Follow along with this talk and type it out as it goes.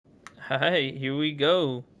Alright, here we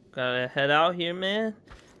go. Gotta head out here, man.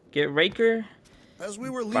 Get Raker. As we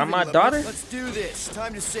were leaving, Find my daughter. Let's do this.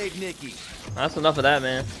 Time to save Nikki. That's enough of that,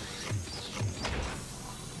 man.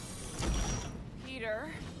 Peter.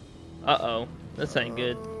 Uh-oh. This ain't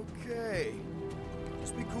good. Okay.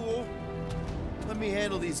 Just be cool. Let me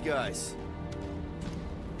handle these guys.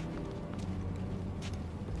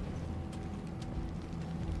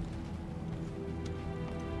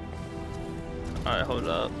 Alright, hold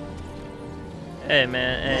up. Hey,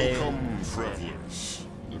 man. Hey. Welcome, travelers.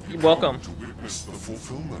 Welcome. To witness the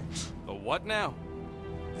fulfillment. The what now?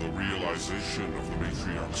 The realization of the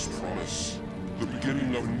matriarch's promise. The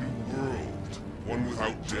beginning of a new world. One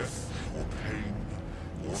without death, or pain,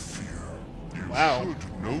 or fear. You Wow.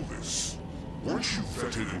 should know this. Weren't you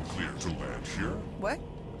vetted and cleared to land here? What?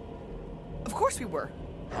 Of course we were.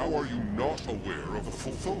 How are you not aware of the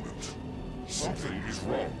fulfillment? Something is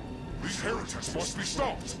wrong. These heretics must be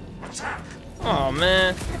stopped. Attack! Oh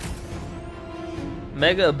man.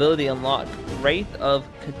 Mega ability unlocked. Wraith of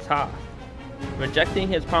Kata. Rejecting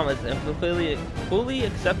his promise and fully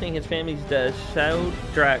accepting his family's death showed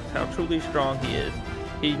Drax how truly strong he is.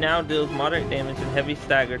 He now deals moderate damage and heavy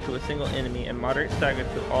stagger to a single enemy and moderate stagger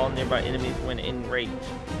to all nearby enemies when in rage.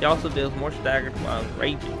 He also deals more stagger while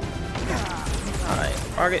raging. Alright,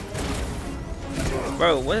 target.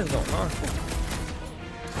 Bro, what is going on?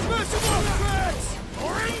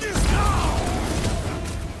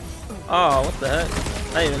 Oh, what the heck?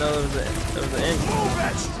 I didn't even know there was an engine.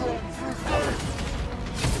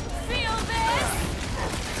 Feel this?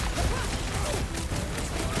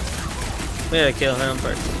 We gotta kill him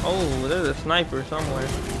first. Oh, there's a sniper somewhere.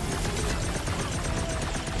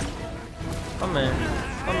 Come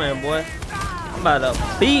in, boy. I'm about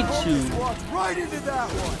to beat you. Walked right into that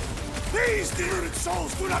one. These deluded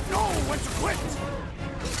souls do not know when to quit.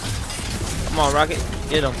 Come on, Rocket.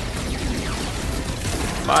 Get him.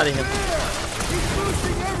 Body him. He's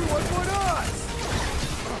boosting everyone but us.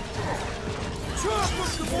 Chop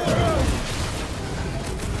up the board.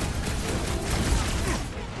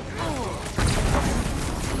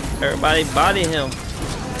 Everybody body him.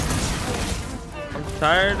 I'm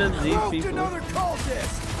tired of these people. Another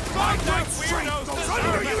cultist. Find that strength goes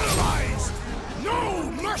underutilized.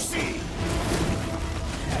 No mercy.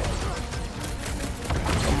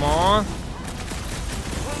 Come on.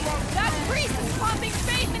 That priest is pumping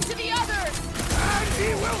faith into the others. And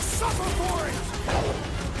he will suffer for it.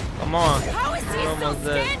 Come on. How is he still Almost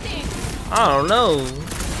dead. standing? I don't know.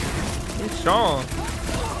 He's strong.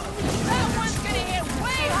 That one's gonna hit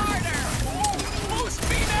way harder. Full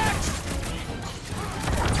speed next.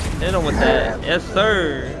 Hit him with that. Yes,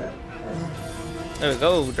 sir. There we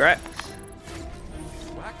go, Drax.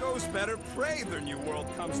 Wacko's better pray their new world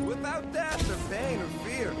comes without death or pain or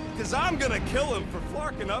fear. Cause I'm gonna kill him for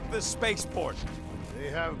flarking up this spaceport. They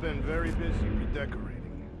have been very busy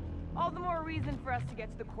redecorating. All the more reason for us to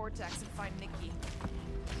get to the Cortex and find Nikki.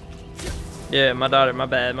 Yeah, my daughter, my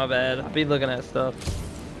bad. I be looking at stuff.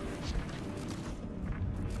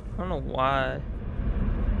 I don't know why.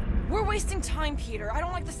 We're wasting time, Peter. I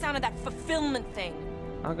don't like the sound of that fulfillment thing.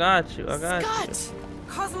 I got you. Scott!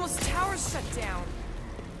 Cosmos Tower's shut down.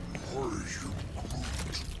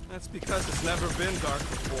 That's because it's never been dark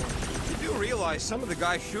before. You do realize some of the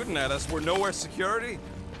guys shooting at us were nowhere security?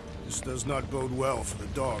 This does not bode well for the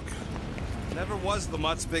dog. Never was the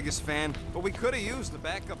Mutt's biggest fan, but we could have used a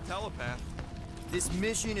backup telepath. This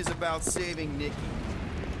mission is about saving Nikki.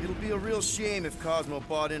 It'll be a real shame if Cosmo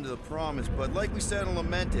bought into the promise, but like we said on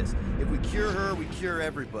Lamentus, if we cure her, we cure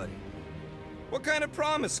everybody. What kind of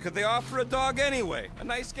promise could they offer a dog anyway? A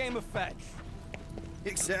nice game of fetch.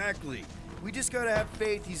 Exactly. We just gotta have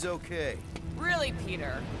faith he's okay. Really,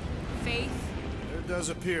 Peter? Faith? There does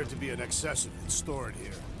appear to be an excessive stored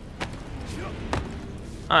here.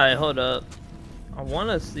 Alright, hold up. I want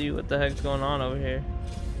to see what the heck's going on over here.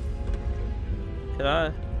 Could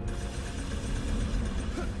I?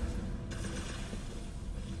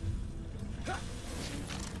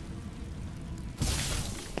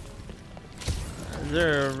 Is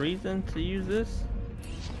there a reason to use this?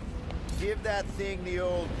 Give that thing the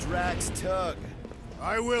old Drax tug.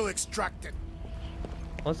 I will extract it.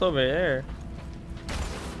 What's over there?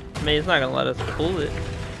 I mean, it's not gonna let us pull it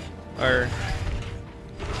or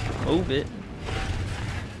move it.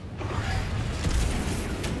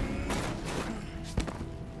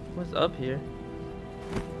 What's up here?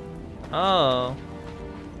 Oh,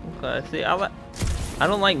 okay. See, I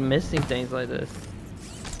don't like missing things like this.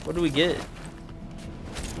 What do we get?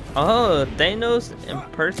 Oh, Thanos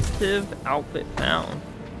immersive outfit found.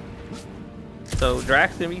 So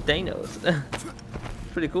Drax can be Thanos.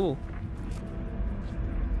 Pretty cool.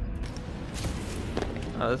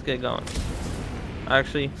 let's get going.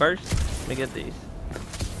 Actually, first, let me get these.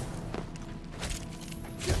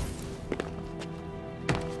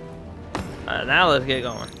 Now let's get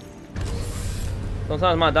going.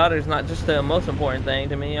 Sometimes my daughter's not just the most important thing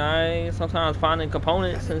to me. I sometimes finding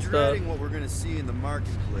components and stuff. Dreading what we're gonna see in the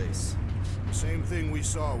marketplace. Same thing we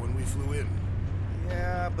saw when we flew in.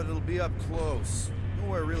 Yeah, but it'll be up close.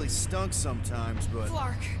 Nowhere really stunk sometimes, but...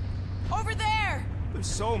 Flark! Over there! There's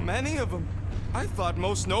so many of them. I thought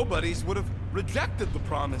most nobodies would have rejected the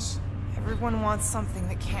promise. Everyone wants something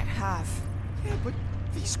they can't have. Yeah, but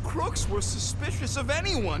these crooks were suspicious of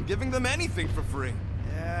anyone giving them anything for free.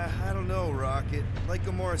 Yeah, I don't know, Rocket. Like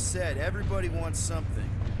Gamora said, everybody wants something.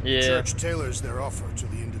 Yeah. Church tailors their offer to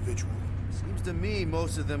the individual. Seems to me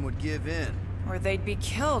most of them would give in. Or they'd be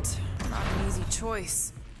killed. Not an easy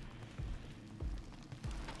choice.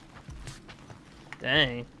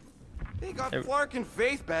 Dang. They got Flark and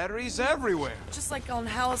Faith batteries everywhere. Just like on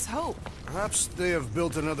Hallis Hope. Perhaps they have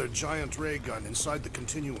built another giant ray gun inside the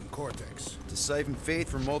Continuum Cortex. To siphon faith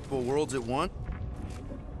from multiple worlds at once?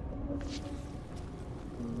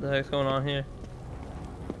 What the heck's going on here?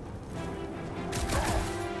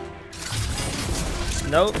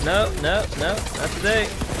 Nope, nope, nope, nope. Not today.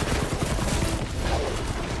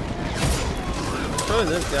 Who is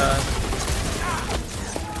this guy?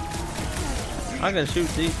 I can shoot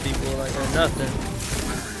these people like they're nothing.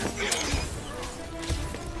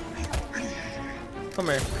 Come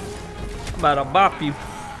here. I'm about to bop you.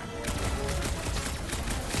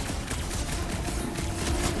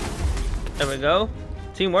 There we go.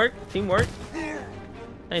 Teamwork, teamwork.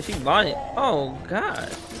 Hey, she bought it. Oh god.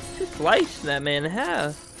 She sliced that man in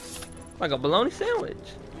half. Like a bologna sandwich.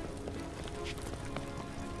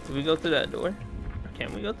 Did we go through that door? Or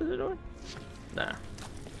can we go through the door? Nah.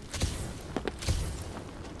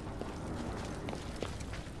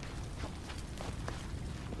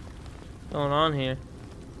 What's going on here?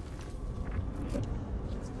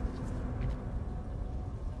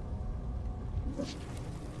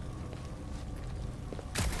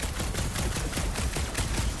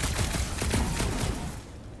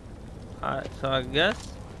 Alright, so I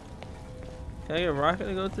guess, can I get a rocket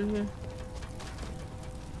to go through here?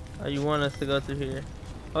 Or you want us to go through here?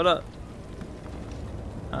 Hold up.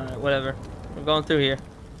 Alright, whatever. We're going through here.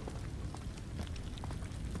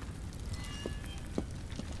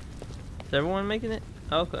 Is everyone making it?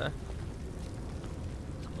 Okay. That's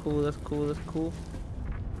cool, that's cool, that's cool.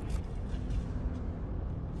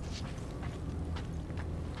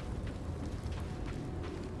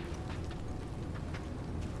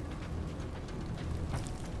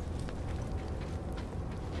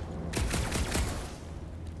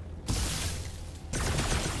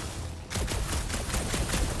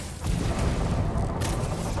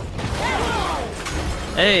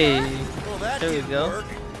 Hey, Well, that there we didn't go. work.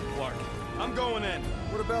 Flark, I'm going in.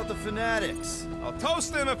 What about the fanatics? I'll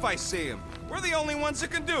toast them if I see them. We're the only ones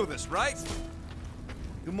that can do this, right?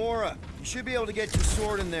 Gamora, you should be able to get your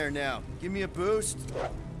sword in there now. Give me a boost.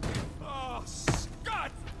 Oh,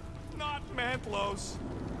 Scott! Not Mantlos.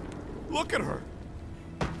 Look at her.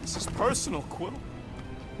 This is personal, Quill.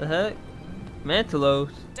 The heck?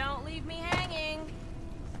 Mantelos. Don't leave me hanging.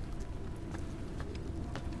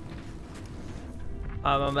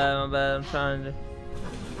 Oh, my bad, my bad. I'm trying to.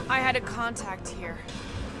 I had a contact here.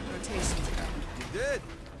 Rotations ago. You did?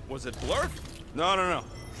 Was it Blurf? No.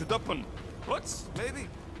 Shudupun. Lutz, maybe?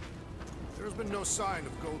 There's been no sign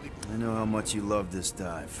of Goldie. I know how much you love this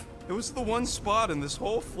dive. It was the one spot in this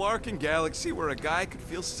whole Flarkin galaxy where a guy could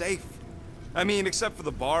feel safe. I mean, except for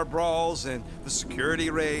the bar brawls and the security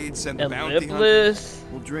raids and the bounty hunters. Lipless.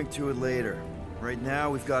 We'll drink to it later. Right now,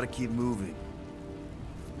 we've got to keep moving.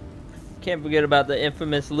 Can't forget about the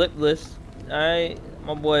infamous Lipless. Alright,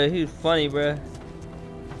 my boy, he's funny, bruh.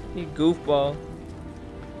 He goofball.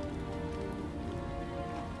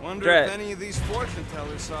 Wonder Drax. if any of these fortune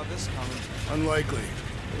tellers saw this coming. Unlikely.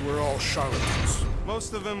 They were all charlatans.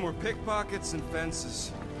 Most of them were pickpockets and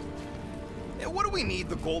fences. Yeah, what do we need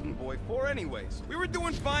the Golden Boy for anyways? We were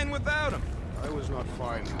doing fine without him. I was not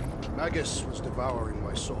fine. Magus was devouring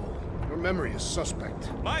my soul. Your memory is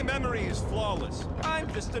suspect. My memory is flawless.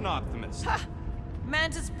 I'm just an optimist. Ha!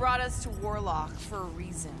 Mantis brought us to Warlock for a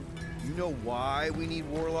reason. You know why we need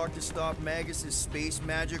Warlock to stop Magus's space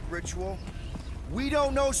magic ritual? We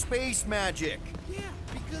don't know space magic! Yeah,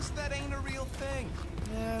 because that ain't a real thing.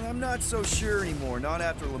 Man, I'm not so sure anymore, not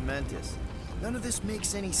after Lamentis. None of this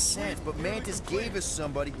makes any sense, but Mantis gave us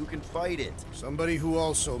somebody who can fight it. Somebody who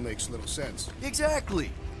also makes little sense.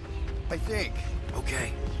 Exactly! I think.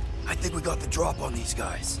 Okay, I think we got the drop on these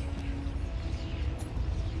guys.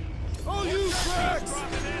 Oh, you Drax!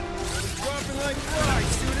 Dropping like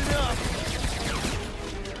flies!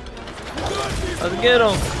 Let's get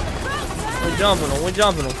him. We're jumping him. We're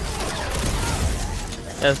jumping him.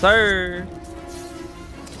 Yes, sir.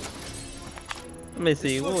 Let me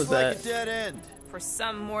see. What was that? Looks like a dead end. For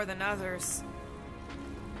some more than others.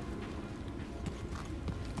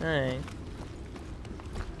 Dang.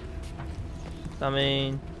 I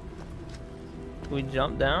mean, can we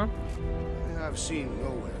jump down? I've seen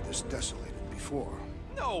nowhere this desolated before.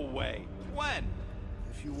 No way. When?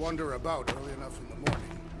 If you wander about early enough in the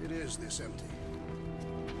morning, it is this empty.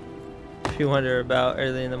 If you wonder about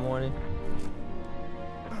early in the morning.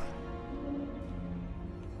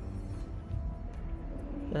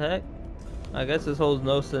 The heck? I guess this holds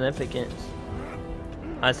no significance.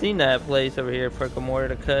 I seen that place over here for Gamora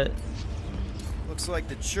to cut. Looks like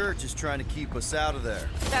the church is trying to keep us out of there.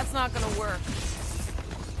 That's not gonna work.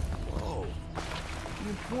 Whoa. The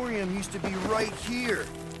Emporium used to be right here.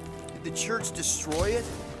 Did the church destroy it?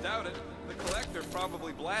 Doubt it. The Collector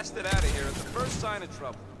probably blasted out of here at the first sign of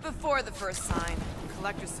trouble. Before the first sign. The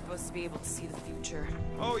Collector's supposed to be able to see the future.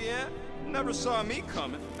 Oh yeah? Never saw me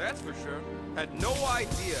coming, that's for sure. Had no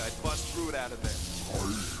idea I'd bust Groot out of there.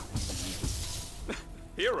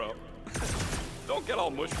 Hero? Don't get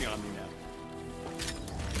all mushy on me now.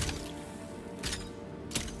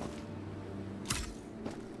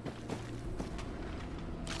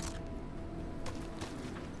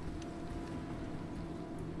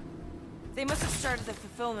 They must have started the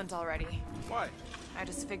fulfillment already. Why? I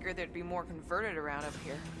just figured there'd be more converted around up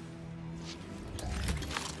here.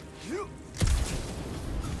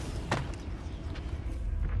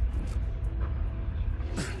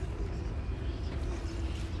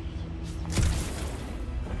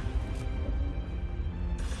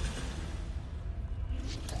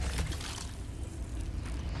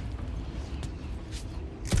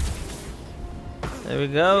 There we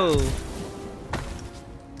go.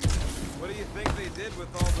 What do you think they did with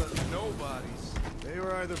all the nobodies? They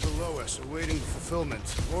were either below us awaiting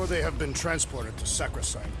fulfillment, or they have been transported to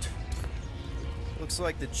Sacrosanct. Looks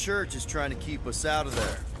like the church is trying to keep us out of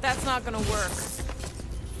there. That's not gonna work.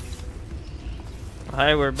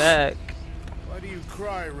 Alright, we're back. Why do you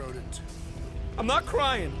cry, rodent? I'm not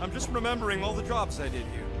crying. I'm just remembering all the jobs I did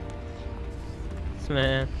here. This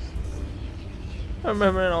man. I'm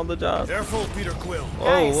remembering all the jobs. Careful, Peter Quill.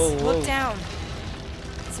 Guys, Whoa, whoa, whoa. look down.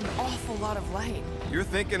 It's an awful lot of light. You're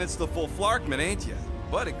thinking it's the full Flarkman, ain't you?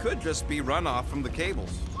 But it could just be runoff from the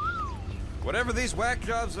cables. Whatever these whack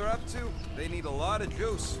jobs are up to, they need a lot of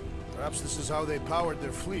juice. Perhaps this is how they powered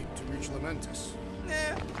their fleet to reach Lamentis.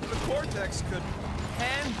 Yeah, the Cortex could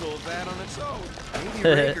handle that on its own. Maybe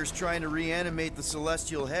Raker's trying to reanimate the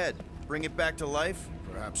Celestial Head. Bring it back to life?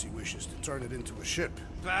 Perhaps he wishes to turn it into a ship.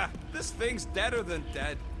 Bah, this thing's deader than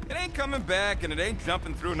dead. It ain't coming back, and it ain't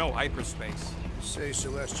jumping through no hyperspace. Say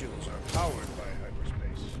Celestials are powered by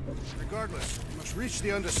hyperspace. Regardless, we must reach the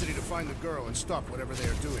Undercity to find the girl and stop whatever they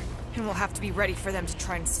are doing. And we'll have to be ready for them to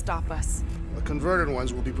try and stop us. The converted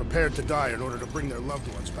ones will be prepared to die in order to bring their loved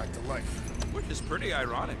ones back to life. Which is pretty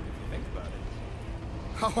ironic if you think about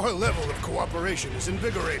it. Our level of cooperation is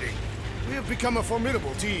invigorating. We have become a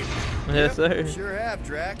formidable team. Yes, sir. Sure have,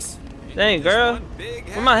 Drax. Dang, girl. One big,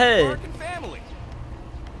 Where's my happy, head? barking family.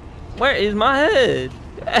 Where is my head?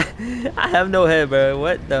 I have no head, bro.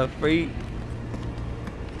 What the freak?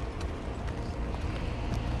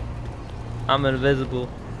 I'm invisible.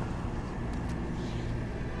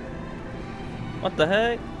 What the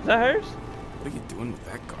heck? Is that hers? What are you doing with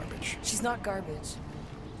that garbage? She's not garbage.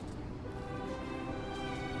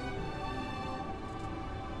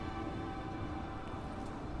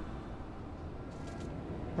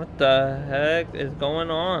 What the heck is going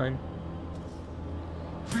on?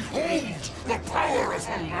 Behold the power of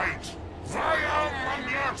the light! Via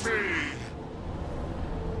Magnati!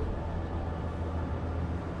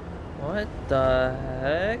 What the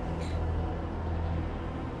heck?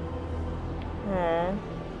 Aww.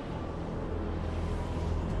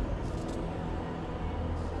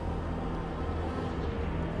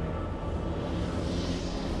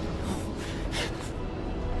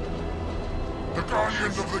 The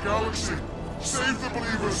Guardians of the Galaxy! Save the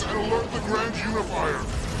believers and alert the Grand Unifier!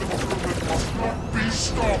 The movement must not be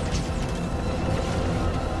stopped!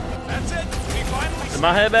 That's it! We finally Get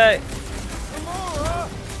my head back. Gamora!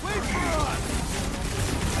 Wait for us!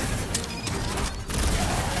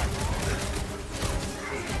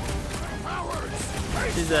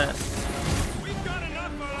 Who's that? We've got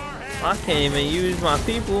enough on our hands! I can't even use my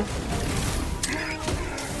people.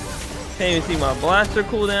 Can't even see my blaster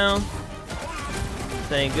cooldown.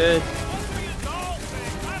 This ain't good.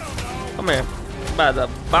 Come here. I'm about to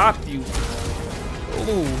bop you.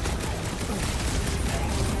 Ooh.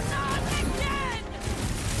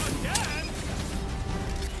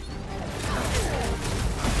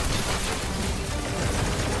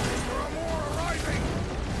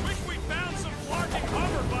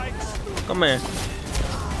 Come here.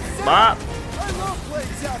 Bop. I love playing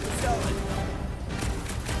South and Salad.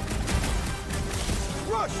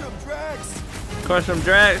 Crush him, Drax. Crush him,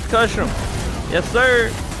 Drax. Crush him. Yes,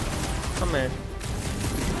 sir. Come here.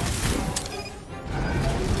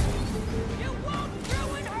 You won't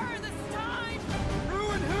ruin her this time!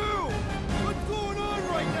 Ruin who? What's going on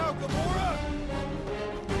right now, Gamora?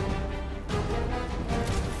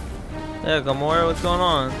 Yeah, Gamora, what's going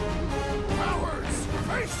on? Cowards!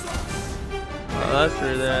 Face us! Oh, that's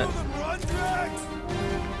true, that. Show them run, Drax.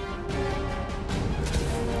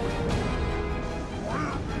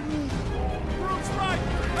 Groot's right!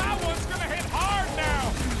 That one's gonna hit hard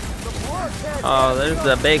now! The blockhead's Oh, there's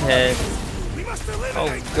the big head. We must eliminate Oh,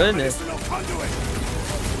 that goodness. medicinal conduit.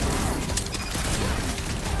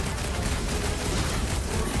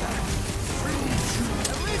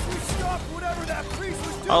 At least we stopped whatever that priest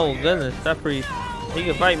was doing. Oh, goodness. That priest. He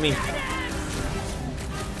can fight me.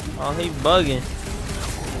 Oh, he bugging.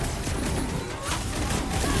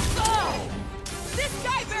 Oh! This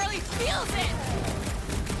guy barely feels it!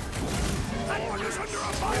 That one is under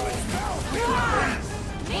a violent spell.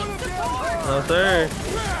 Need support! No, sir.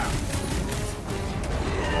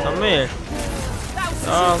 Come here. That was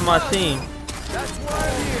Oh, my team. That's why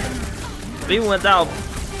I'm here. Even without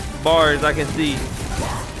bars, I can see.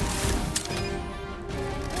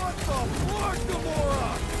 What the fuck,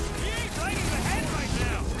 Gamora? He ain't fighting the head right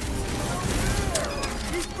now!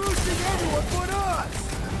 He's boosting everyone but us.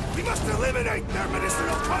 We must eliminate their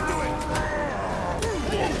medicinal conduit.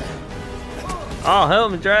 Oh,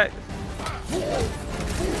 help me, Drax.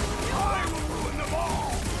 I will ruin them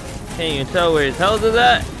all. Can't even tell where his health is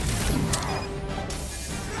at.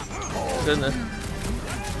 Goodness. The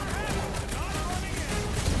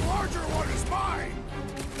larger one is mine.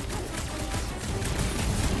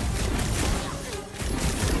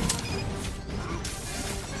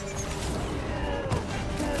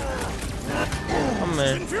 Come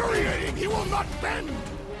here. Infuriating. He will not bend.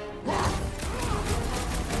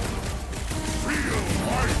 Feel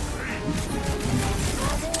my fate. There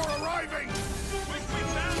are more arriving. We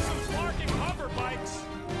found some flarking hover bikes!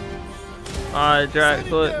 Alright, Drax,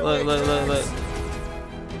 look. Gamora,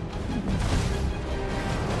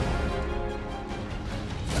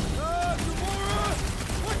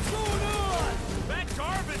 what's going on? That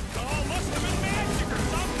garbage doll must have been magic or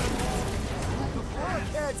something! The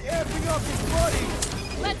blockhead's amping up his buddy.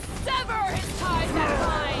 Let's sever his ties that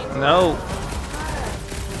bind! No.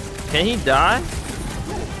 Can he die?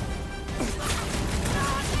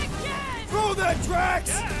 Not again! Throw that, Drax.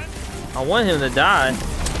 I want him to die.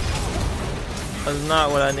 That's not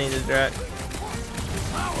what I needed, Drax.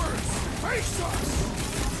 Cowards, face us.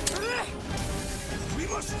 We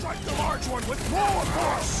must strike the large one with more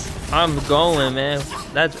force. I'm going, man.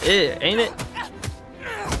 That's it, ain't it?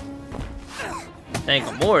 Dang,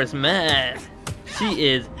 Gamora's mad. She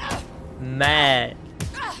is mad.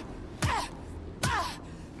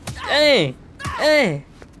 Dang. Dang.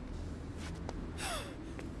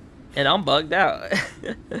 And I'm bugged out.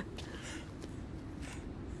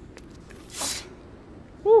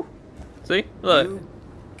 Woo. See? Look. You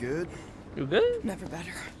good? You good? Never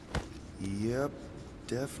better. Yep,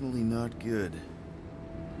 definitely not good.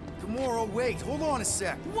 Gamora, wait, hold on a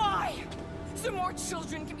sec. Why? So more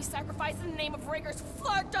children can be sacrificed in the name of Raker's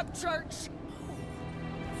flarked up church?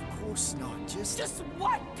 Of course not, Just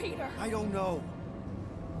what, Peter? I don't know.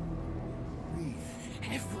 Breathe.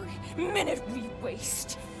 Every minute we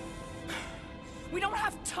waste. We don't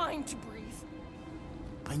have time to breathe.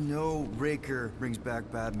 I know Raker brings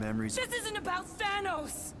back bad memories. This isn't about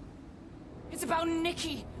Thanos. It's about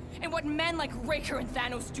Nikki and what men like Raker and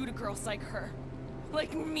Thanos do to girls like her.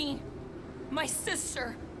 Like me. My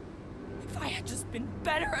sister. If I had just been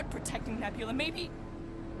better at protecting Nebula, maybe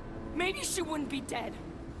she wouldn't be dead.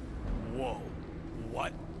 Whoa.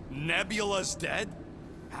 What? Nebula's dead?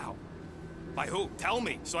 How? By who? Tell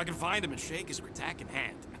me, so I can find him and shake his attacking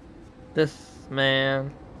hand. This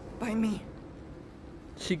man. By me.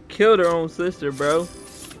 She killed her own sister, bro.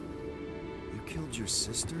 You killed your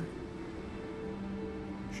sister?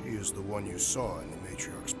 She is the one you saw in the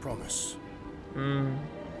Matriarch's promise.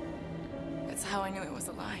 That's how I knew it was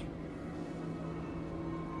a lie.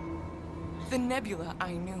 The Nebula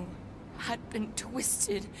I knew had been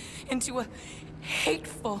twisted into a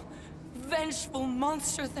hateful, vengeful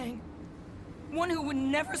monster thing. One who would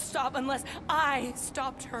never stop unless I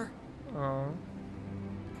stopped her. Oh.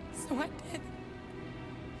 So I did.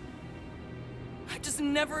 I just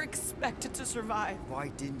never expected to survive. Why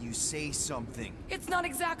didn't you say something? It's not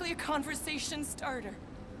exactly a conversation starter.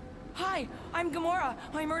 Hi, I'm Gamora.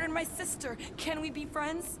 I murdered my sister. Can we be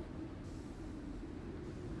friends?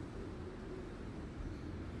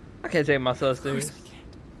 I can't take myself serious.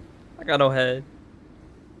 I got no head.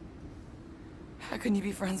 How can you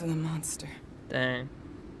be friends with a monster? Dang.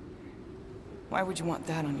 Why would you want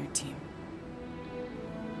that on your team?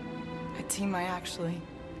 A team I actually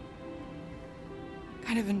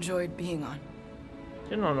kind of enjoyed being on.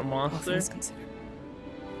 You're not a All monster. things considered.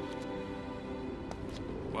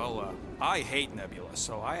 Well, I hate Nebula,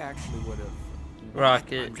 so I actually would have.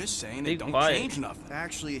 Rocket. I'm just saying Be it don't quiet. change nothing.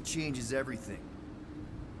 Actually, it changes everything.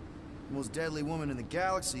 The most deadly woman in the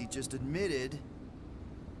galaxy just admitted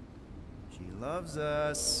she loves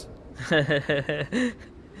us.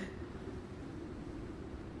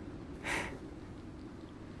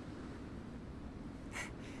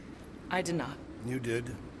 I did not. You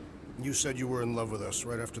did. You said you were in love with us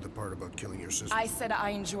right after the part about killing your sister. I said I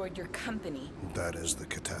enjoyed your company. That is the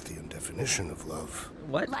Catathian definition of love.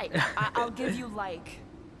 What? Like, I'll give you like.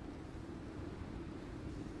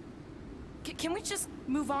 Can we just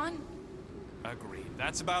move on? Agreed.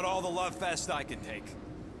 That's about all the love fest I can take.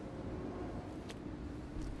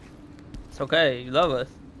 It's okay. You love us.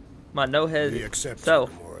 My no head We accept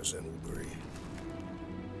self. Gamora's and Uberi.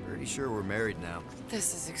 Pretty sure we're married now.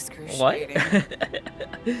 This is What?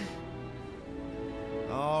 excruciating.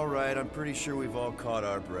 All right, I'm pretty sure we've all caught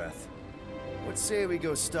our breath. What say we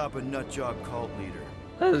go stop a nutjob cult leader?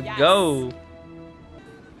 Let's Yes. go.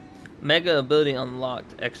 Mega ability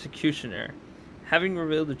unlocked. Executioner. Having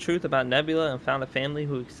revealed the truth about Nebula and found a family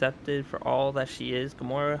who accepted for all that she is,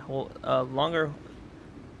 Gamora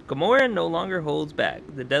no longer holds back.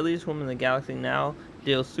 The deadliest woman in the galaxy now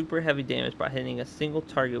deals super heavy damage by hitting a single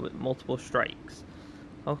target with multiple strikes.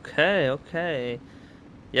 Okay.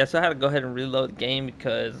 Yeah, so I had to go ahead and reload the game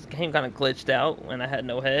because the game kind of glitched out when I had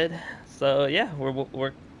no head. So yeah,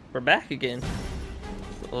 we're back again.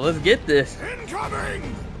 So let's get this.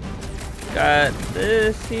 Incoming! Got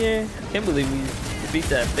this here. Can't believe we beat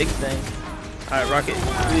that big thing. Alright, Rocket,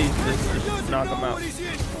 please just knock him out.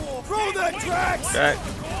 Throw that Drax! Drax.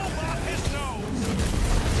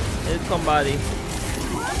 Hit somebody.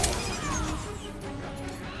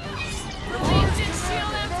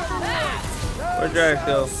 Where'd Drax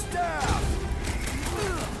go?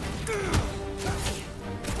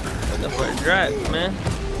 Looking for Drax, man.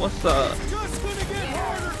 What's up? Just gonna get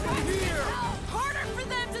harder from here! Harder for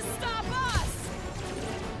them to stop us!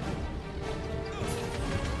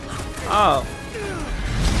 Oh.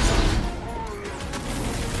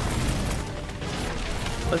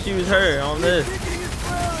 Let's use her on this.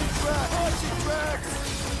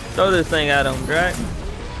 Throw this thing at him, Drax.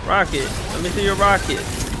 Rocket. Let me see your rocket.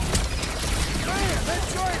 That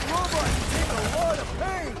giant robot can take a lot of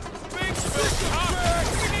pain! Big switch up!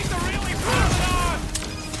 We need to really pass it on!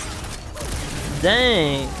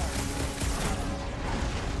 Dang.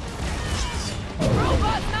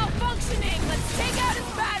 Robot malfunctioning! Let's take out his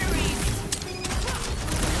batteries!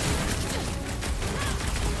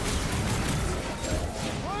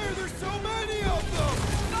 Why are there so many of them?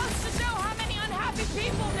 Goes to show how many unhappy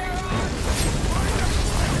people there are!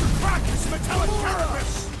 Crack this metallic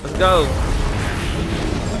carapace! Let's go.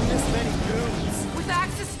 This many goons. With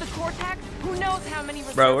access to the cortex, who knows how many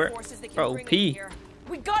reserve Bro, we're forces they can bring OP. in here.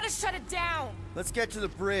 We gotta shut it down! Let's get to the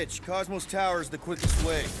bridge. Cosmos Tower is the quickest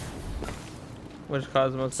way. Where's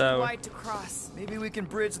Cosmos Too Tower? wide to cross. Maybe we can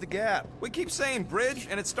bridge the gap. We keep saying bridge,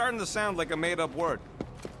 and it's starting to sound like a made-up word.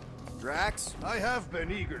 Drax? I have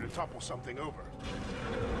been eager to topple something over.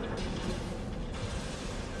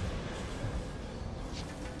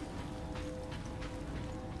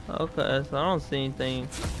 Okay, so I don't see anything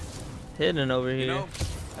hidden over here. You know,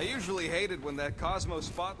 I usually hated when that Cosmo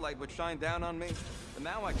spotlight would shine down on me, but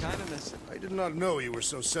now I kind of miss it. I did not know you were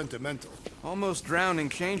so sentimental. Almost drowning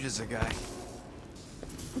changes a guy.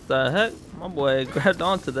 What the heck? My boy grabbed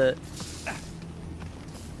onto that.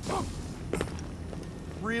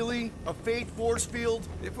 Really? A fate force field?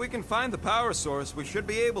 If we can find the power source, we should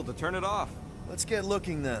be able to turn it off. Let's get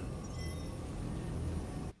looking then.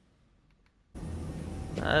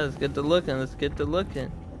 Let's get to looking. Let's get to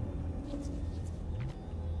looking.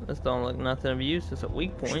 This don't look nothing of use. It's a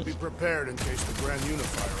weak Should point. be prepared in case the Grand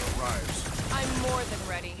Unifier arrives. I'm more than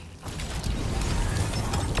ready.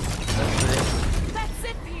 That's it. That's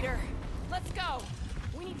it, Peter! Let's go!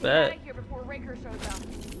 We need to get Bet. out of here before Raker shows up.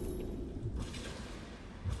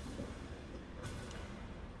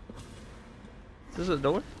 Is this a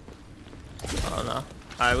door? Oh no.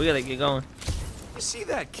 Alright, we gotta get going. You see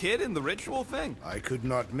that kid in the ritual thing? I could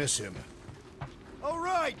not miss him. All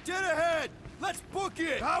right, dead ahead. Let's book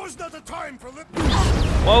it. Now is not the time for lip.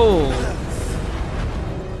 Whoa!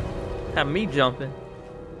 Have me jumping.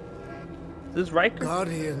 Is this Riker?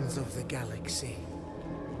 Guardians of the Galaxy.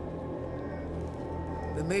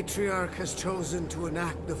 The matriarch has chosen to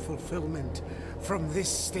enact the fulfillment from this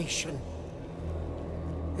station.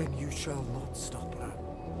 And you shall not stop her.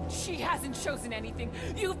 She hasn't chosen anything.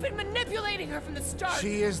 You've been manipulating her from the start.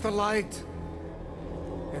 She is the light.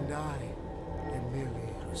 And I am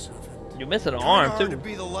merely her servant. You're missing an Kinda arm hard too. to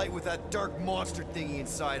be the light with that dark monster thingy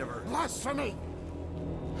inside of her. Blasphemy!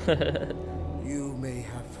 You may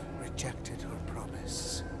have rejected her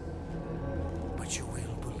promise, but you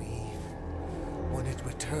will believe when it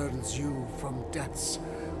returns you from death's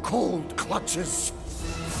cold clutches.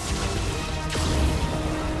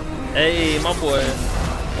 Hey, my boy.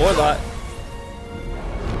 Orlot.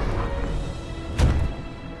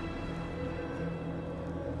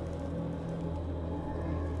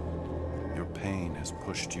 Your pain has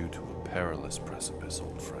pushed you to a perilous precipice,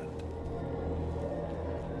 old friend.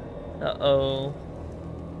 Uh-oh.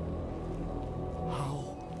 How?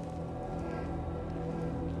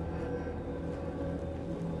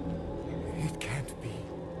 It can't be.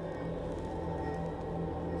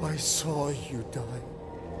 I saw you die.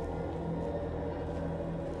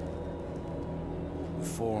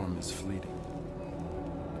 Form is fleeting,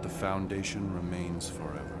 but the foundation remains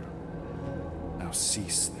forever. Now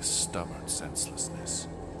cease this stubborn senselessness,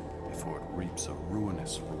 before it reaps a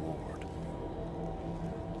ruinous reward.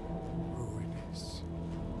 Ruinous.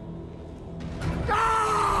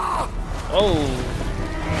 Oh.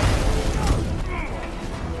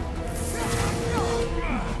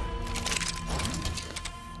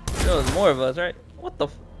 There was more of us, right? What the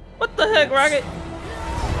heck, Rocket?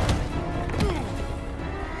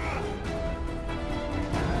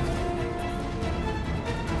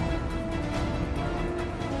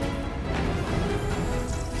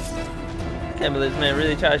 I can't believe this man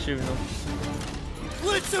really tried shooting him.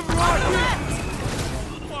 Blitz him, Rocket!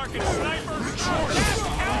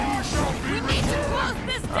 We need to close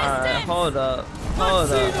this distance. Alright, hold up.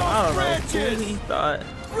 Hold up. I don't know who he thought he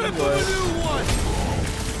Rip him a was. new one!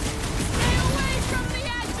 Stay away from the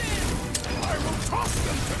edges. I will toss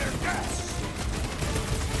them to their deaths!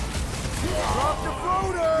 Drop the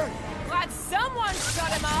floater! Glad someone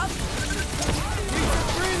shut him up. Keep the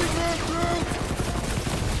breathing room, Groot!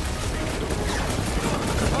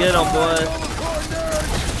 Get him, boy.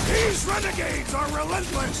 These renegades are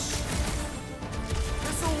relentless!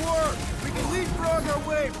 This'll work! We can leapfrog our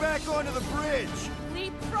way back onto the bridge!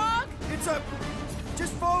 Leapfrog? It's a...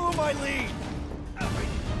 Just follow my lead!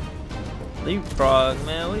 Leapfrog,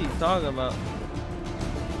 man. What are you talking about?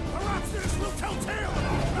 Perhaps this will tell tale of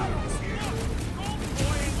our battles here!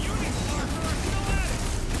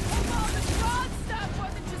 All the fraud stuff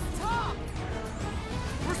wasn't just talk.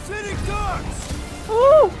 We're sitting ducks!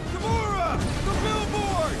 Woo! Gamora! The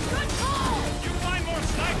billboard! Good call. You find more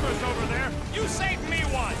snipers over there. You save me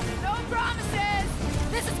one. No promises.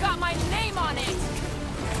 This has got my name on it.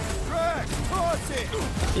 Drax, toss it!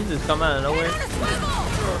 He just come out of Head nowhere. on a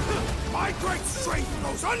swivel. My great strength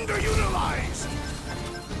goes underutilized!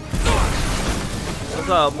 What's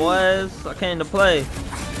up, boys? I came to play.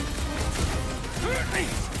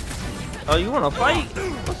 Oh, you wanna fight?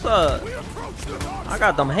 What's up? I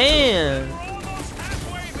got them hands. We're almost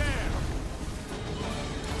halfway there.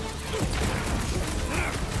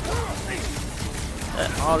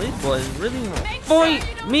 Oh, these boys really want to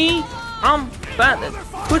fight me. I'm about to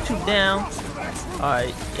put you down.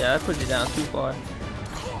 Alright, yeah, I put you down too far.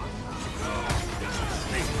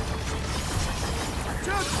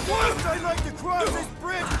 Just once I'd like to cross this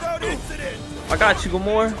bridge without incident! I got you,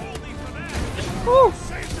 Gamora. Woo!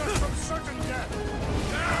 Saved us from certain death!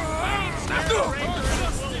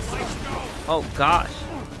 Oh gosh,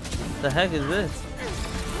 what the heck is this?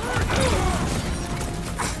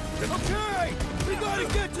 Okay! We gotta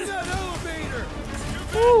get to that elevator!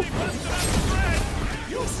 Woo!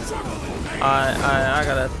 You struggle in pain! I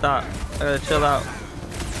gotta stop. I gotta chill out.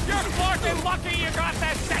 You're fucking lucky you got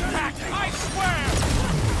that jetpack. I swear.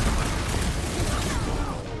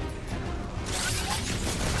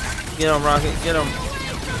 Get him, Rocket. Get him.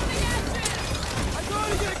 I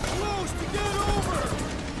gotta get close to get over!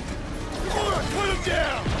 Gamora, put him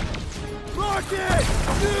down! Rocket!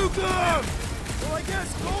 Nuke him! Well, I guess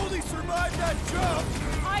Goldie survived that jump!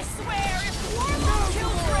 I swear, if Warlock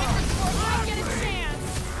kills Breaker's Force, I get a chance.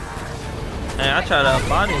 Hey, I try to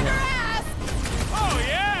body Your him. ass. Oh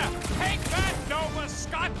yeah. Take that, Nova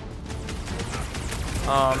Scott.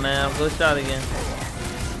 Oh man, I'm glitched out again.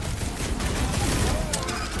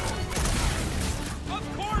 Of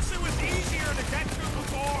course, it was easier to get to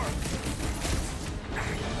before.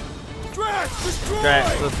 Drax, destroy!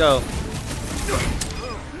 Drax, let's go.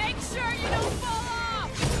 Make sure you don't fall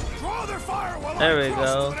off. Draw their fire while There I we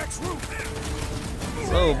cross go. to the next route!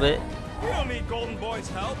 A little bit. You don't need Golden Boy's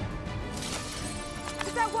help.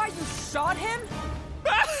 Is that why you shot him?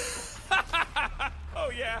 Oh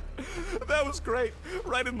yeah, that was great.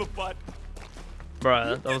 Right in the butt.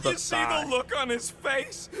 Bruh, that was Did a you see thigh. the look on his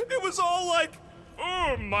face? It was all like,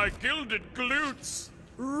 oh, my gilded glutes.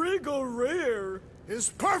 Regal rear. His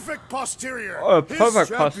perfect posterior. Oh, His perfect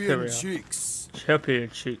champion posterior. cheeks. Champion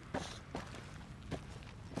cheeks.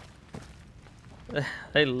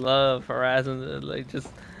 They love harassing, like just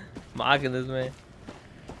mocking this man.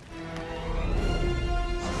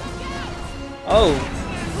 Oh,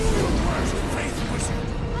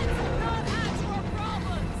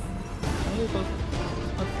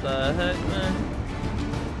 what the heck, man?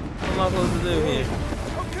 What am I supposed to do here?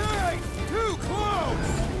 Okay, too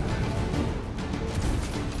close.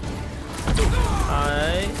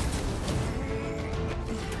 Alright.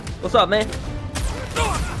 What's up, man?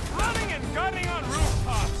 Running and gunning on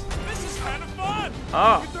rooftops. This is kind of fun.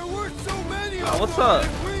 Ah, If there weren't so many of what's them, up? I'd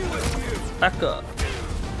agree with you. back up.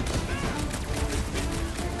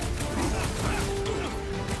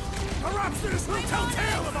 Eruptions will tell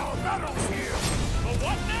tale of our battles here. But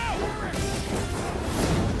what now?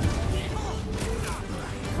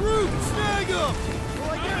 Groot, snag him. Well,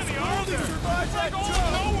 I guess the Goldie Arthur. survived that Like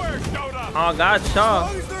jump. all nowhere showed up. Oh, As gotcha.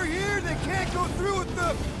 long as they're here, they can't go through with the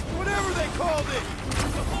whatever they called it.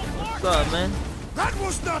 What's up, man? That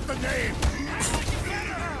was not the name.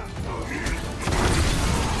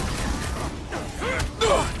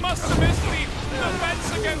 Must have missed the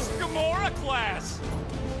defense against Gamora class.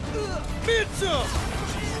 Pizza.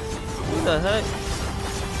 What the heck?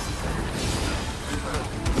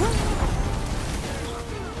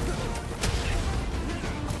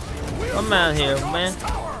 Come out here, man.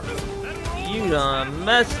 You done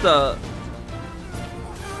messed up.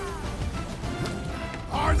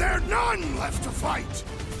 Are there none left to fight?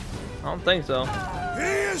 I don't think so. He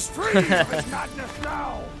is free of his madness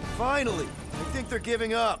now. Finally, I think they're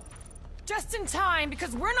giving up. Just in time,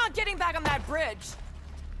 because we're not getting back on that bridge.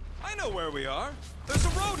 I know where we are. There's a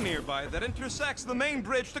road nearby that intersects the main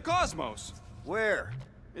bridge to Cosmos. Where?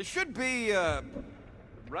 It should be,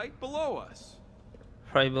 right below us.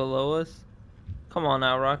 Right below us. Come on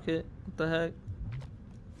now, Rocket. What the heck?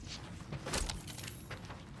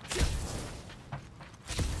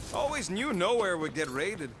 Always knew nowhere would get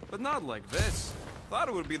raided, but not like this. Thought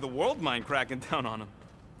it would be the world mind cracking down on them.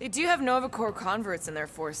 They do have Nova Corps converts in their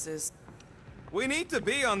forces. We need to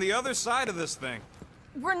be on the other side of this thing.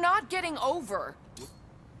 We're not getting over.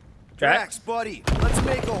 Drax, buddy, let's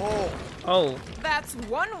make a hole. Oh, That's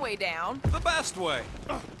one way down. The best way.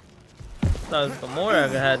 that was Gamora I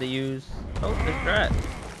had to use. Oh, it's Drax.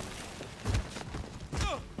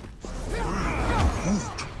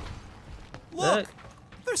 Look, Heck.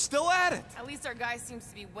 they're still at it. At least our guy seems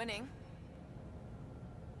to be winning.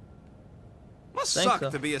 Must Think suck so.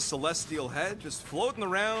 to be a celestial head, just floating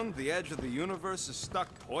around the edge of the universe's stuck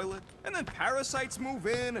toilet. And then parasites move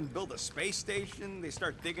in and build a space station. They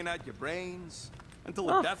start digging out your brains. Until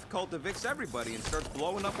a Oh. death cult evicts everybody and starts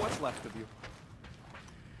blowing up what's left of you.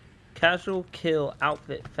 Casual kill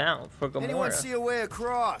outfit found for Anyone Gamora. see a way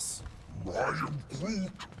across?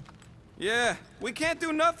 Yeah, we can't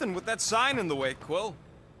do nothing with that sign in the way, Quill.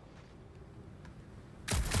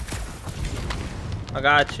 I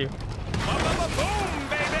got you. Boom,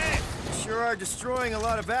 baby. Sure are destroying a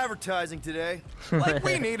lot of advertising today. Like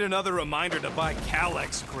we need another reminder to buy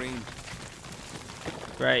Calex cream.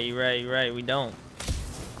 Right. We don't.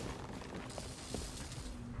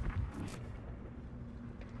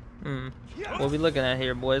 What we looking at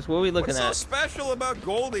here, boys? What we looking What's so at? special about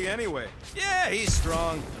Goldie anyway? Yeah, he's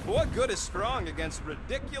strong. But what good is strong against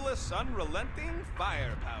ridiculous, unrelenting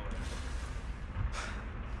firepower?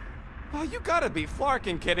 Oh, you gotta be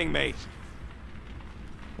flarkin' kidding me.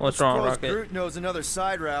 What's wrong, Suppose Rocket? Groot knows another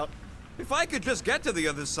side route. If I could just get to the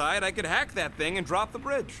other side, I could hack that thing and drop the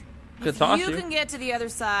bridge. Good toss You you. can get to the other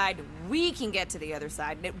side, we can get to the other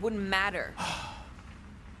side, and it wouldn't matter.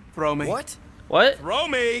 Throw me. What? What? Throw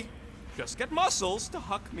me! Just get muscles to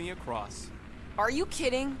huck me across. Are you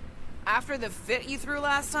kidding? After the fit you threw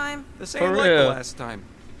last time? This For ain't like the real. last time.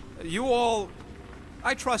 You all...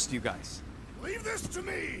 I trust you guys. Leave this to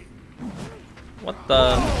me. What the?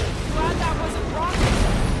 Glad that wasn't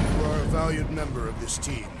Rocket. You are a valued member of this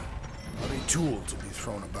team. Not a tool to be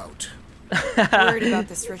thrown about. Worried about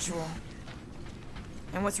this ritual.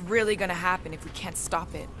 And what's really gonna happen if we can't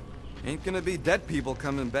stop it. Ain't gonna be dead people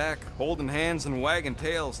coming back, holding hands and wagging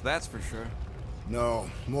tails, that's for sure. No,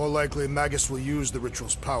 more likely Magus will use the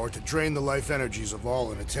ritual's power to drain the life energies of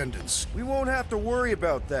all in attendance. We won't have to worry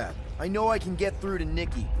about that. I know I can get through to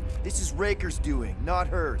Nikki. This is Raker's doing, not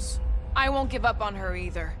hers. I won't give up on her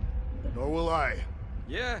either. Nor will I.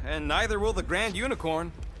 Yeah, and neither will the Grand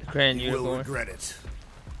Unicorn. Grand You will Unicorn. regret it.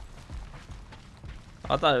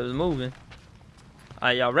 I thought it was moving.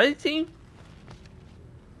 Alright, y'all ready, team?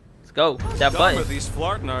 Let's go. That Dumb button. are these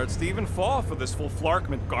flartnards to even fall for this full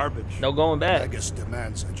flarkment garbage. No going back. Magus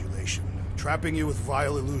demands adulation, trapping you with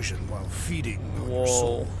vile illusion while feeding on your Whoa.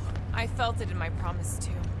 soul. I felt it in my promise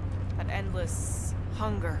too. That endless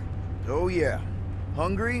hunger. Oh yeah.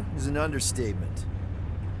 Hungry is an understatement.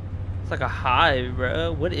 It's like a hive,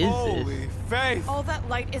 bro. What is this? Holy faith! All that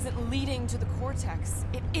light isn't leading to the cortex.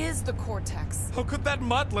 It is the cortex. How could that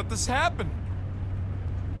mutt let this happen?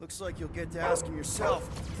 Looks like you'll get to ask him yourself.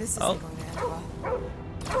 This isn't Oh. going to end well.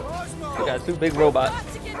 Cosmo! We got two big robots.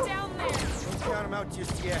 Got to get down there. Don't count him out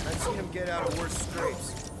just yet. I've seen him get out of worse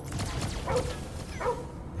scrapes.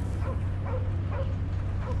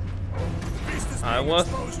 I was.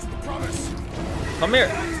 Exposed to the promise. Come here.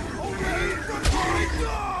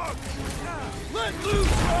 Let loose,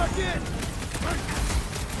 Rocket!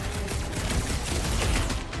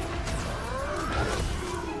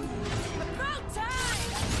 About time!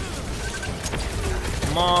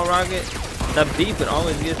 Come on, Rocket. That beeping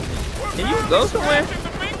always gets me. Can you go somewhere?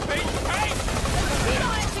 Feed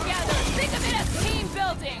on it together! Think of it as team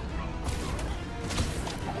building!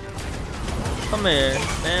 Come here.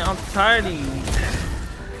 Man, I'm tired of you.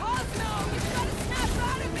 Cosmo, you've got to snap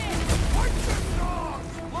out of it!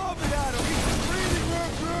 Lob it at him! He's breathing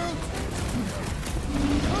room, Groot!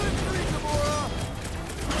 Let him free, Gamora!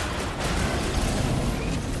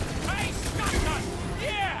 Hey, shotgun!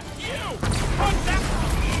 Yeah, you! Put that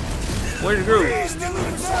Where's Groot? Please, do not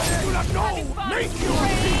know! Having fun Make preying your on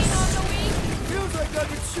peace! the weak? Feels like I've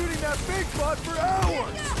been shooting that big bot for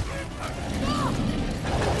hours!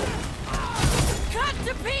 Cut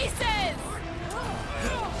to pieces!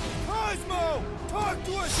 Cosmo! Talk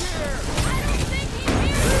to us here! I don't think he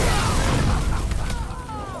hears you!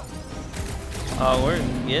 Oh, we're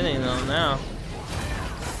getting them now.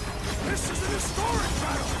 This is an historic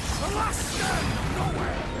battle! The last stand of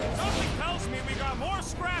nowhere! Something tells me we got more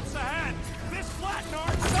scraps ahead. This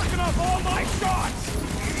flatnard's sucking up all my shots.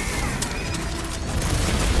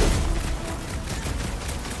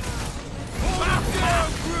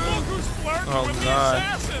 Look who's flirting Oh, with God. the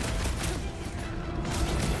assassin.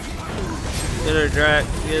 Get her, Drax.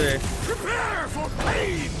 Get her. Prepare for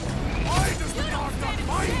pain! Why does the dog not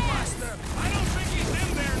mind blast them? I don't think he's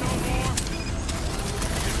in there no more.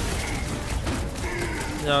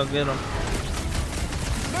 Y'all get him.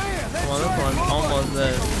 Man, that Come on, this giant one's robot almost can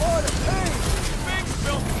dead. take a lot of pain! Things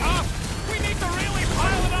built up. We need to really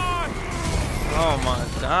pile it on. Oh my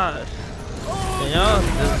gosh. Can y'all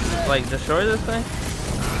just, like, destroy this thing?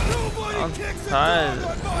 Nobody I'm kicks tired. a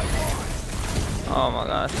dog on my watch! Oh my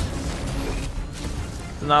gosh.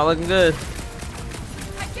 It's not looking good.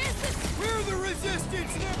 I guess it's We're the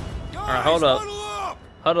resistance now! Guys, Alright, hold up. huddle up!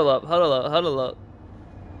 Huddle up, huddle up, huddle up.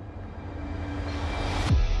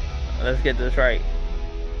 Let's get this right.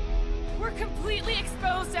 we're completely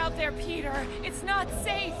exposed out there, Peter. It's not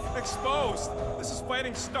safe. Exposed. This is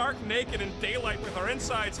fighting stark naked in daylight with our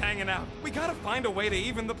insides hanging out. We gotta find a way to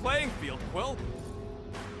even the playing field, Quill.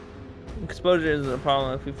 Exposure isn't a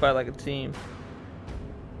problem if we fight like a team.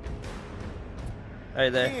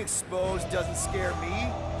 Right Being there. exposed doesn't scare me.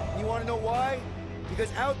 You want to know why?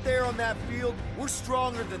 Because out there on that field, we're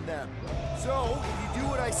stronger than them. So, if you do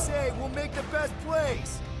what I say, we'll make the best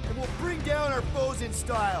plays. And we'll bring down our foes in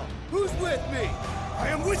style. Who's with me? I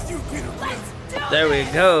am with you, Peter Quill! Let's do There we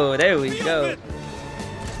this! go. There we Feel go. it.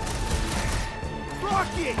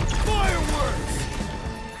 Rocket! Fireworks!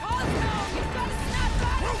 Cosmo, you've got to snap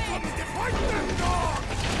out of Welcome it! to fight them, dog!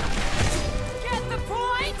 Get the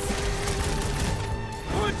point?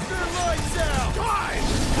 Punch their lights out! Guys!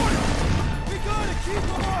 We gotta keep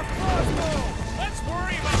them off Cosmo! Let's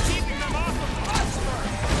worry about keeping them off of us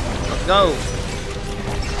first. Let's go.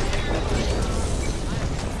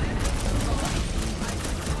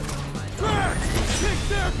 Drax! Kick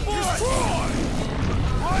their butt!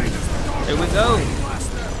 Why does the dog Here we not go.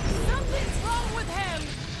 blast them? Something's wrong with him.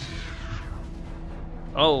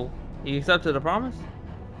 Oh, he accepted the promise?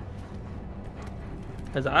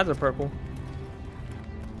 His eyes are purple.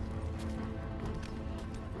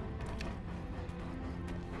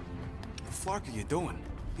 The flark are you doing?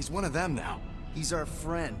 He's one of them now. He's our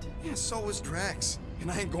friend. Yeah, so is Drax. And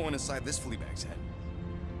I ain't going inside this fleabag's head.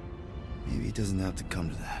 Maybe it doesn't have to come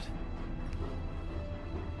to that.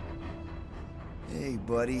 Hey,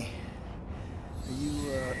 buddy. Are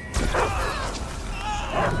you,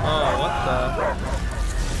 Oh, what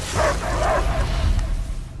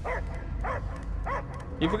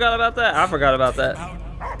the? You forgot about that? I forgot about that.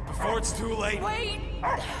 Out before it's too late. Wait!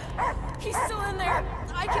 He's still in there.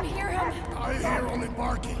 I can hear him. I hear only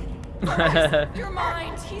barking. Your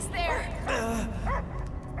mind. He's there.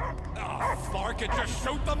 Oh, Flark, it just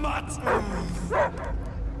shoot the mutts!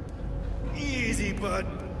 Easy, bud.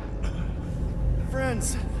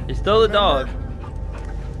 Friends. He stole the dog.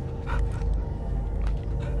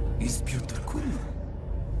 It's Peter Quill.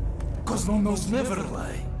 Cosmo knows never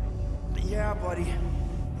lie. Yeah, buddy.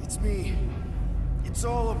 It's me. It's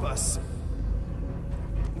all of us.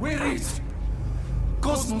 Where is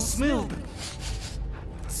Cosmo smelled?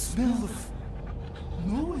 Smell of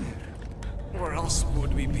nowhere. Where else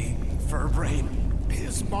would we be, Furbrain?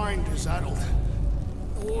 His mind is addled.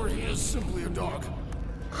 Or he is simply a dog.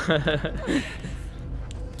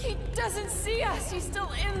 He doesn't see us. He's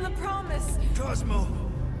still in the promise. Cosmo,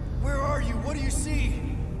 where are you? What do you see?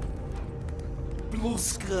 Blue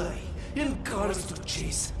sky and cars to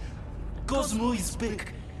chase. Cosmo is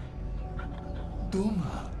back.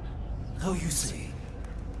 Doma, how you say?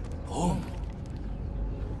 Home.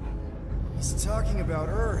 He's talking about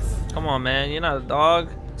Earth. Come on, man. You're not a dog.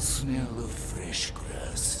 Smell of fresh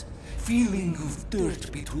grass. Feeling of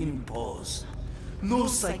dirt between paws. No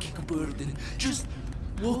psychic burden, just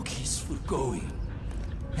walkies for going.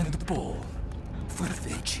 And the ball for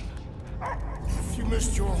fetching. If you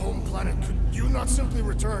missed your home planet, could you not simply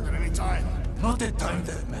return at any time? Not a time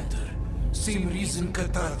that matter. Same reason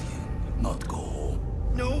Catardia not go home.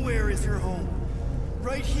 Nowhere is your home.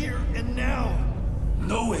 Right here and now.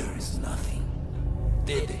 Nowhere is nothing.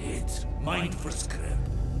 Dead heads, mind for scrap.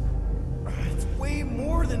 It's way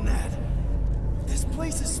more than that. This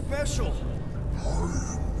place is special.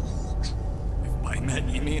 If by met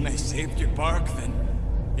you mean I saved your bark, then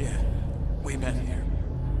yeah, we met here.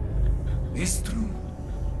 It's true.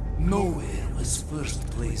 Nowhere was first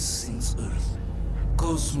place since Earth.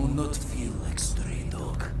 Cosmo not feel like stray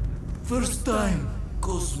dog. First time,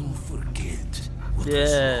 Cosmo forget what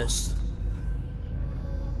was lost.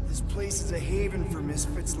 This place is a haven for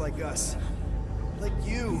misfits like us. Like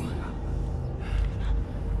you.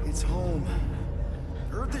 It's home.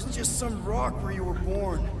 Earth is just some rock where you were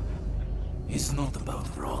born. It's not about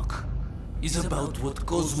rock. It's about what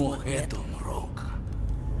Cosmo had on rock.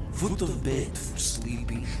 Foot of bed for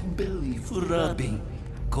sleeping, belly for rubbing,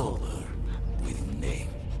 color with name.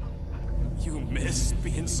 You miss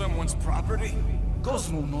being someone's property?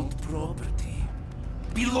 Cosmo not property.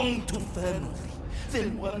 Belong to family.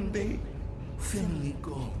 Then one day, family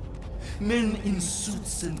gone. Men in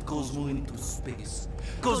suits send Cosmo into space.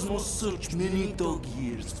 Cosmo searched many dog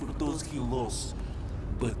years for those he lost.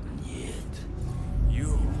 But yet...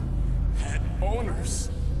 You had owners.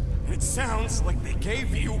 It sounds like they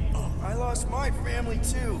gave you up. I lost my family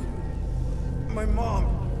too. My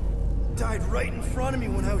mom died right in front of me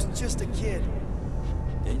when I was just a kid.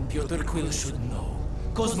 Then Peter Quill should know.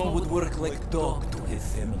 Cosmo would work like dog to have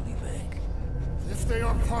family back. If they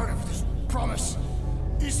are part of this promise,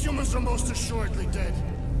 these humans are most assuredly dead.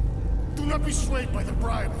 Do not be swayed by the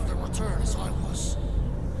bribe of their return as I was.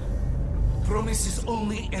 Promise is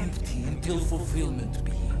only empty until fulfillment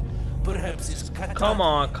be. Perhaps it's Catardia. Come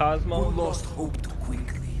on, Cosmo. Who lost hope too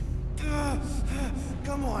quickly.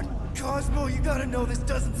 Come on, Cosmo, you gotta know this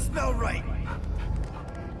doesn't smell right.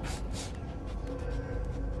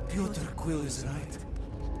 Peter Quill is right.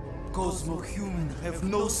 Cosmo human have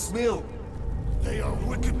no smell. They are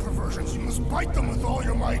wicked perversions. You must bite them with all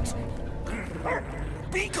your might.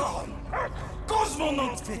 Be gone! Cosmo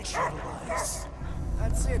not fetch your lies.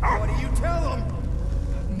 That's it, buddy. You tell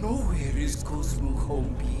him. Nowhere is Cosmo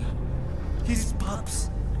home be. His pups,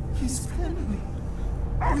 his family,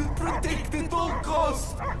 will protect at all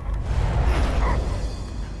costs.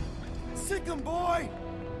 Sick 'em, boy.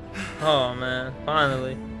 Oh man,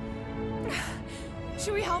 finally.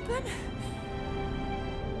 Should we help him?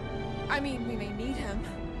 I mean, we may need him.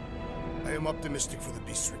 I am optimistic for the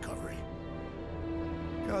beast's recovery.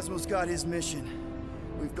 Cosmo's got his mission.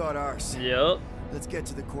 We've got ours. Yep. Let's get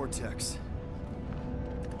to the Cortex.